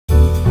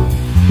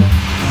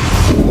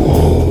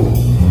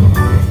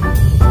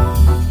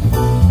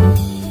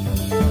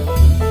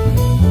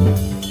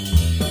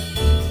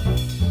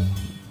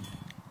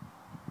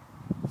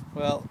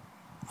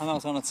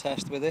out on a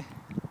test with it.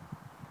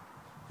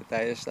 The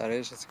Deus, that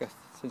is. It's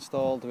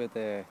installed with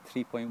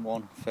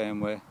 3.1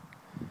 firmware.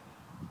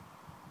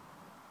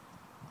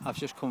 I've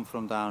just come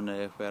from down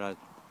there where I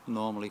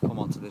normally come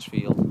onto this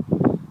field,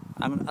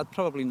 and I'd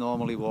probably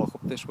normally walk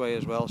up this way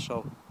as well,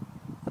 so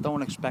I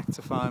don't expect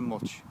to find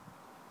much.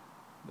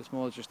 It's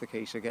more just a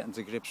case of getting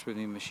to grips with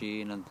my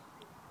machine and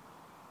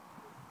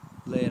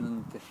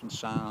learning different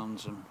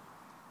sounds. And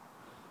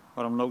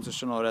what I'm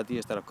noticing already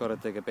is that I've got to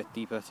dig a bit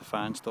deeper to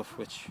find stuff,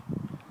 which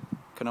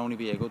can only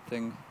be a good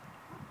thing.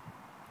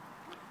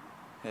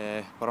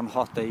 But on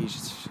hot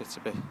days it's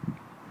a bit,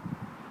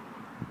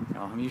 you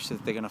know, I'm used to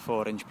digging a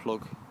 4-inch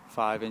plug,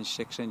 5-inch,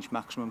 6-inch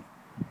maximum,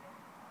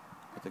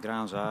 but the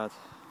ground's hard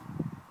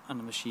and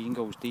the machine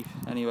goes deep.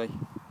 Anyway,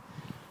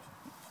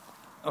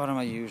 what am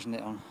I using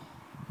it on?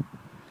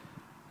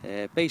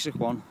 Basic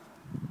one.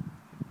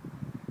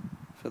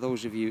 For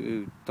those of you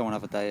who don't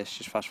have a Deus,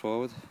 just fast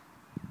forward.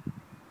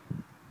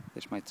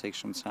 This might take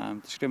some time.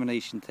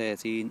 Discrimination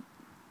 13.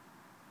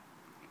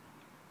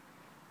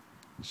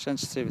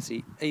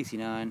 Sensitivity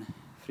 89.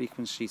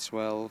 Frequency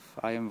 12.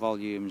 Iron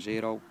volume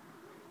 0.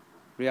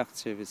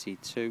 Reactivity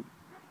 2.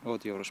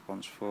 Audio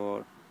response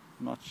 4.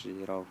 Notch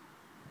 0.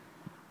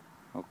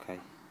 Okay.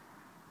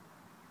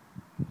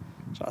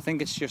 So I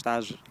think it's just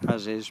as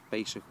is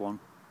basic 1.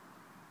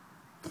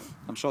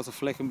 I'm sort of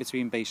flicking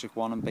between basic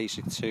 1 and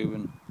basic 2,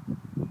 and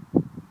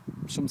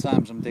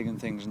sometimes I'm digging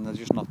things and they're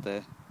just not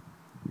there,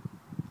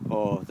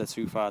 or they're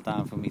too far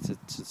down for me to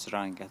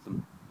try and get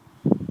them.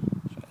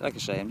 So, like I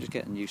say, I'm just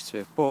getting used to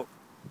it. But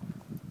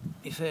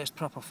your first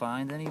proper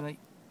find anyway.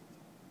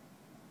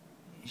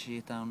 You see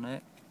it down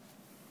there.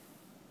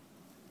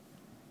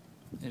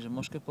 There's a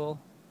musket ball,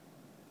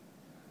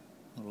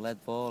 or a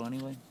lead ball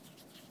anyway.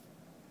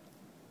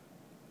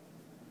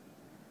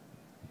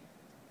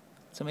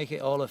 To make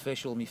it all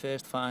official, my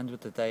first find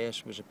with the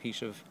Deus was a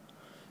piece of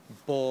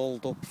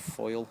balled up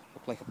foil,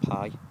 looked like a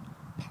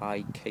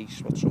pie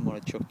case, what someone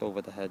had chucked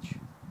over the hedge.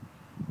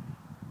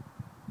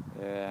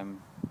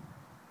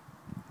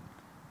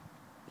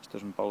 Which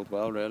doesn't bode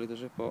well really,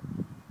 does it? But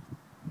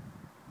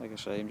like I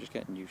say, I'm just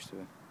getting used to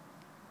it.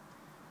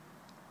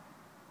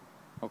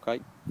 Okay,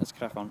 let's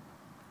crack on.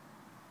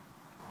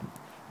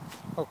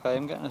 Okay,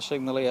 I'm getting a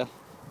signal here.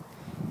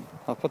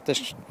 I'll put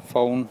this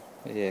phone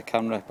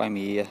camera by my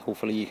ear,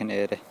 hopefully you can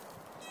hear it.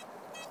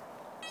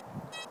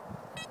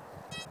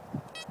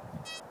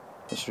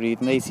 It's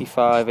reading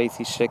 85,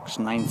 86,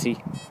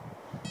 90.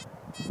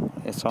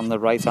 It's on the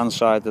right hand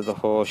side of the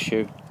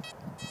horseshoe.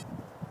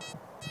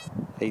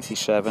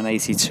 87,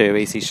 82,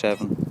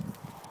 87.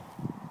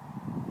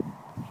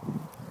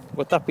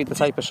 Would that be the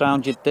type of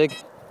sound you'd dig?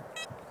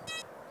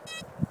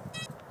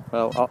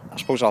 Well, I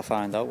suppose I'll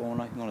find out, won't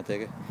I? I'm going to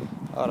dig it.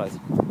 Alright.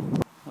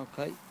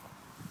 Okay.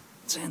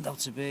 Turned out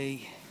to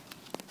be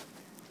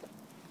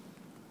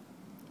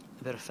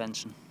a bit of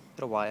fencing, a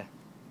bit of wire.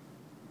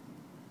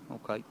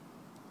 Okay.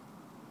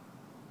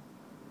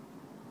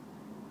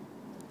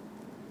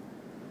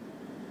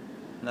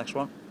 Next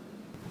one.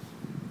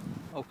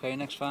 Okay,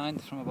 next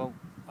find from about,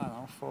 I don't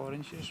know, 4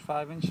 inches,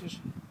 5 inches.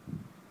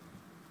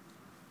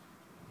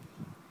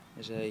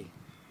 Is a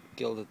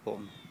gilded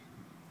button.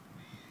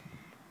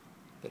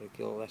 Bit of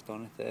gilt left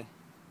on it there.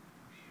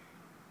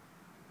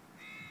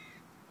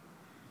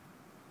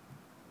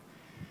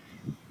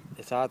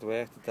 It's hard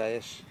work, the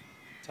Deus.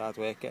 It's hard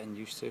work getting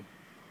used to.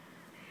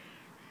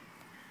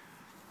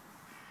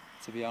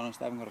 To be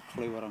honest, I haven't got a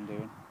clue what I'm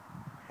doing.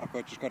 I've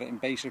just got it in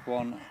basic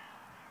 1,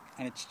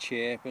 and it's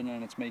chirping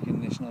and it's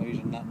making this noise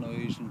and that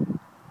noise. And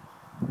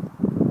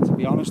to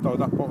be honest though,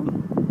 that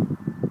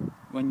button,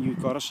 when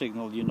you've got a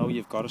signal, you know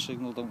you've got a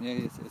signal, don't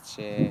you?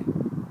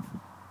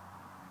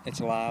 It's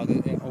loud.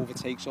 It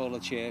overtakes all the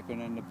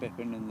chirping and the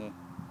bipping and the,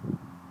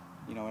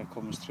 you know, it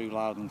comes through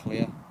loud and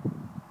clear.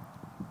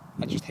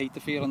 I just hate the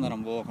feeling that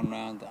I'm walking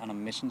around and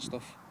I'm missing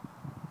stuff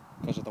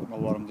because I don't know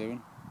what I'm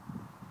doing.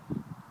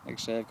 Like I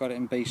say, I've got it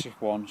in basic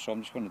 1, so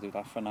I'm just going to do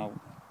that for now,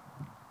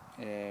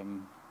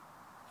 and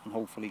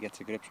hopefully get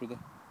to grips with it.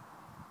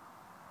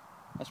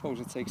 I suppose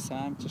it takes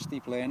time. It's a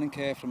steep learning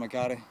curve from a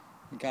garret.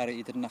 A garret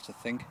you didn't have to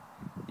think.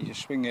 You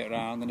just swing it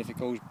around, and if it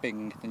goes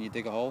bing, then you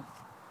dig a hole.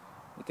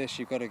 With this,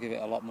 you've got to give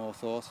it a lot more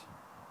thought.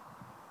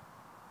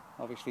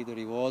 Obviously the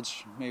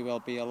rewards may well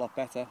be a lot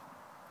better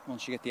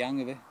once you get the hang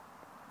of it,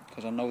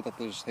 because I know that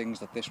there's things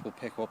that this will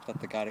pick up that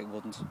the garret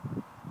wouldn't.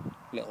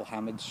 Little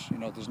hammers, you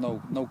know, there's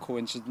no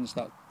coincidence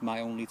that my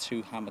only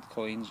 2 hammered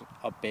coins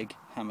are big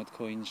hammered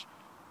coins.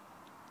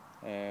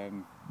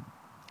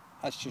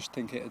 I just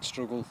think it'd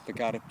struggle, the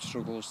garret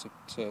struggles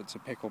to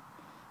pick up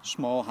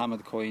small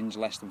hammered coins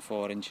less than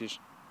 4 inches.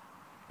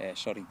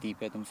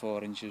 Deeper than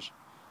 4 inches.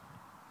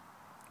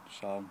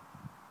 So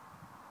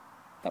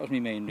that was my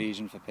main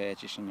reason for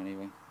purchasing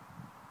anyway.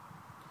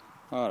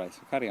 Alright,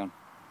 so carry on.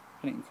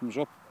 If anything comes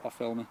up, I'll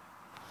film it.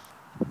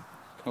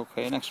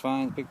 Okay, next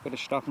find, big bit of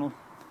shrapnel.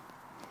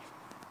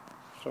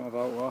 From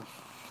about what,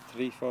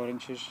 3-4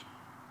 inches.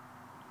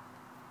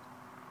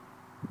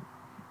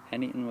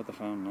 Anything with the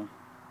phone now.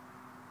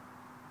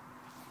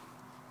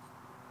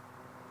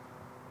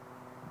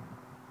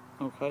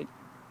 Okay,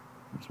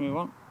 let's move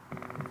on.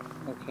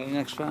 Okay,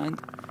 next find.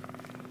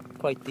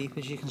 Quite deep,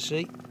 as you can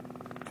see.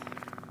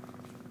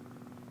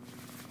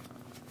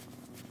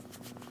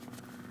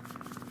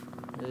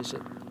 There's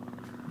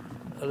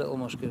a little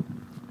musket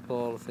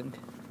ball, I think.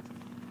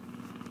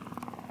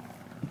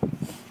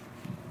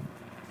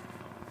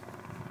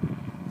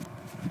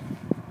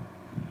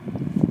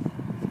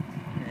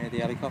 Yeah, the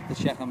helicopter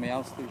checking me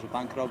out. There was a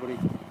bank robbery.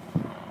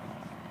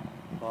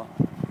 About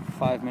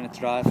 5-minute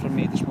drive from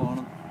me this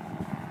morning.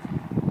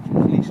 There's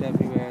police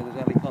everywhere, there's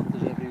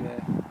helicopters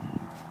everywhere.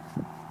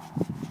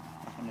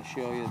 I can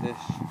assure you this,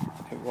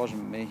 it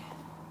wasn't me.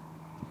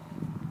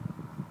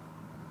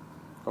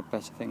 Got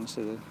better things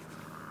to do.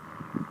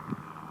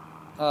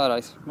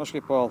 Alright,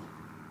 musket ball.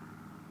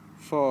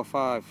 4,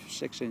 5,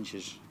 6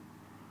 inches.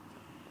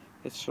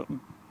 It's something.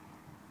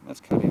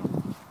 Let's carry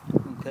on.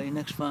 Okay,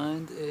 next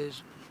find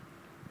is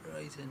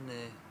right in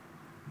there.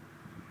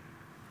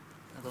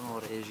 I don't know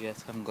what it is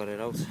yet, haven't got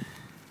it out.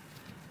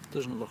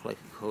 Doesn't look like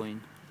a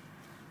coin.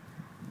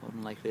 More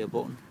than likely a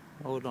button.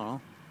 Oh, I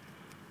don't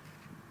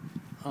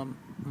know.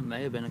 It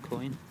may have been a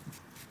coin.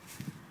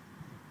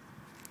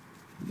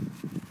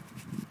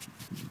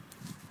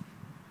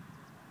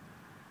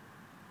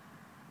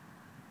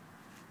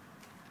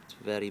 It's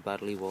very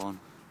badly worn.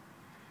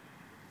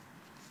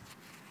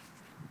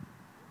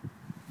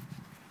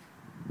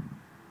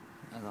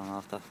 I don't know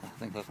if that, I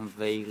think I can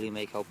vaguely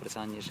make out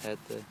Britannia's head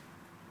there.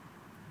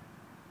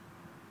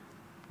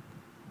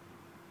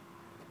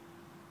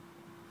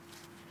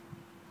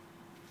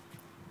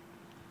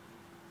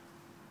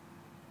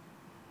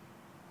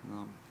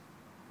 No.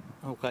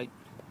 Okay,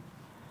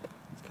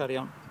 let's carry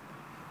on.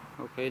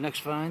 Okay,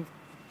 next find.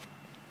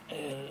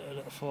 A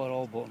little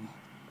 4-hole button.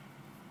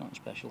 Nothing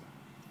special.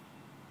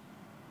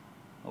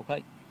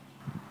 Okay.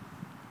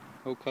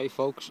 Okay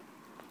folks,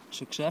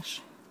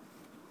 success.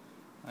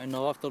 I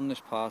know I've done this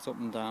part up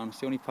and down. It's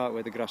the only part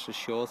where the grass is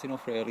short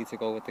enough really to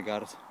go with the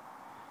garret.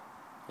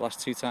 The last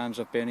 2 times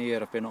I've been here,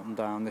 I've been up and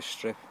down this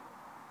strip.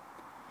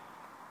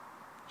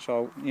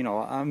 So, you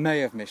know, I may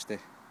have missed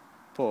it,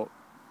 but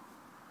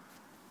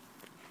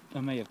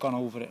I may have gone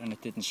over it and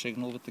it didn't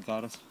signal with the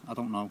garret. I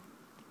don't know.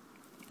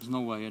 There's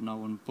no way of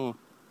knowing, but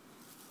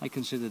I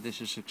consider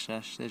this a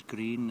success. There's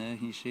green there,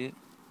 can you see it?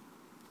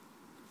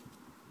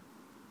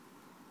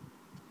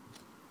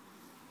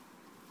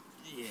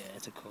 Yeah,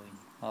 it's a coin,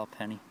 or a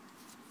penny.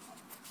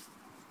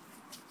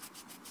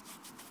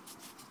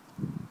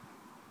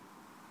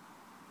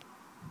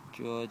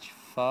 George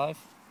 5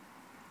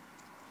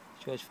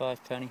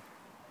 penny.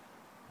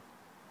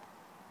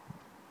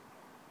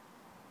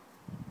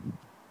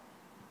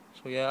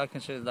 So yeah, I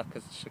consider that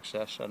a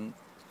success, and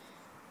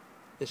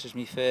this is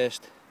my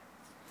first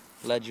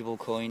legible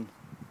coin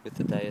with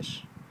the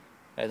Deus.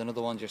 I had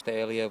another one just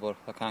earlier, but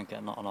I can't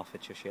get nothing off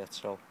it just yet,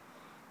 so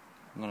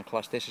I'm going to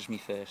class this as my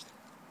first.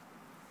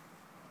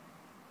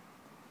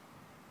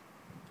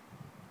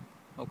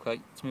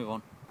 Okay, let's move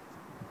on.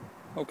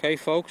 Okay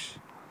folks,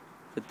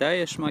 the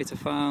Deus might have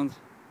found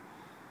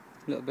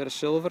a little bit of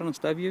silver on its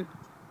debut.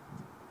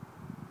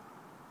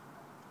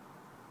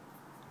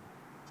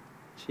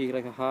 See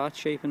like a heart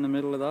shape in the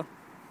middle of that.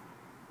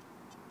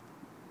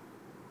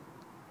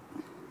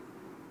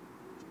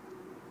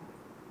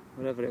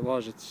 Whatever it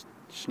was, it's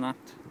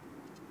snapped.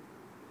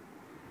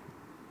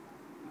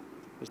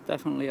 There's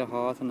definitely a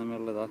heart in the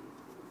middle of that.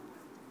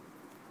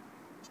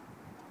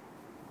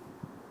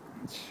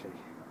 Let's see.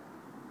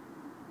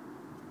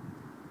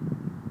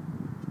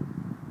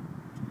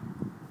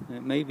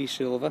 It may be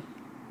silver.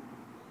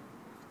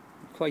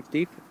 Quite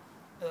deep.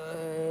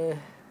 I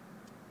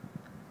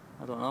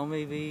don't know,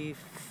 maybe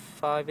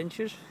 5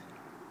 inches.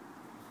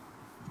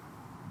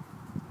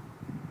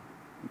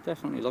 It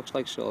definitely looks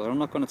like silver. I'm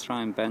not going to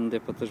try and bend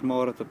it, but there's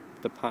more of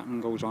the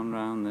pattern goes on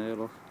around there,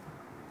 look.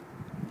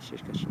 Let's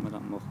just get some of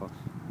that muck off.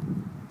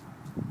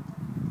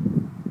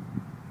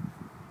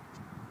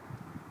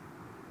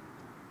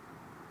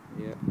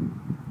 Yeah.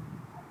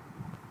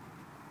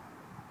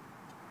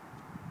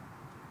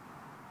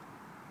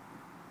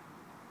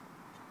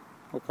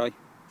 Okay.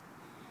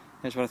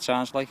 Here's what it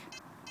sounds like.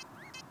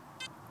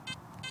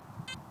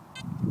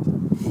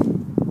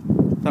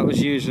 That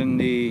was using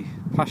the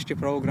pasture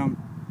program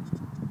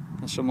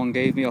that someone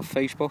gave me off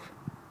Facebook.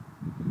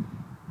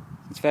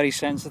 It's very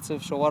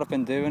sensitive, so what I've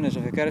been doing is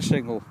if I get a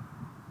signal,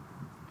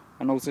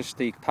 I notice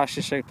the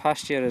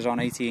pasture is on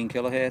 18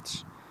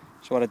 kilohertz.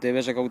 So what I do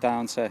is I go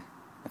down to,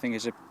 I think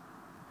it's a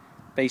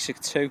basic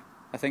 2,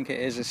 I think it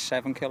is a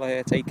 7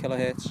 kilohertz, 8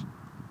 kilohertz.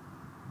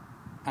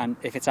 And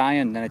if it's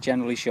iron, then it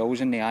generally shows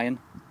in the iron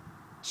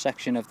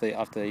section of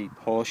the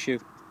horseshoe.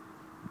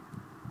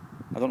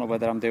 I don't know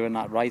whether I'm doing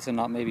that right or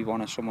not. Maybe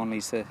someone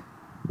needs to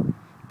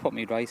put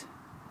me right,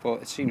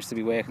 but it seems to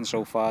be working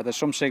so far. There's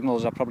some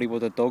signals I probably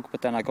would have dug,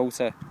 but then I go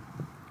to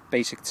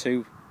basic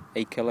 2,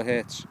 8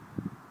 kilohertz,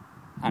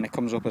 and it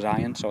comes up as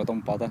iron, so I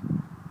don't bother.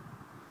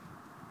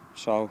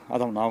 So I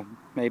don't know.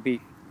 Maybe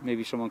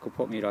someone could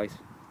put me right.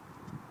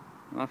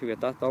 I'm happy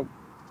with that though.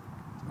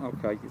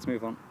 Okay, let's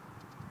move on.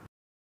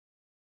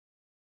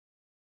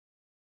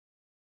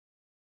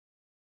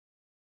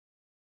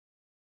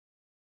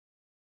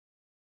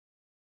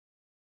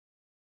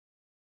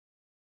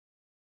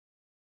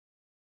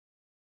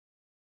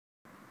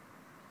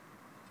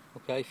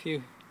 Okay,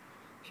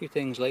 few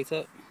things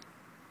later,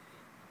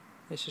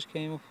 this just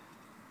came up.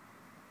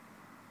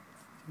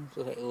 It's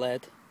like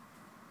lead,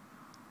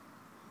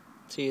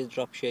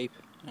 teardrop shape,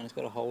 and it's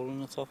got a hole in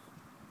the top.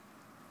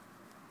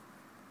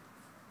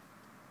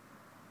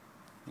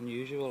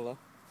 Unusual, that.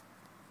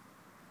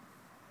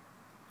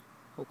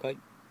 Okay,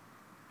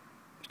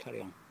 let's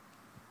carry on.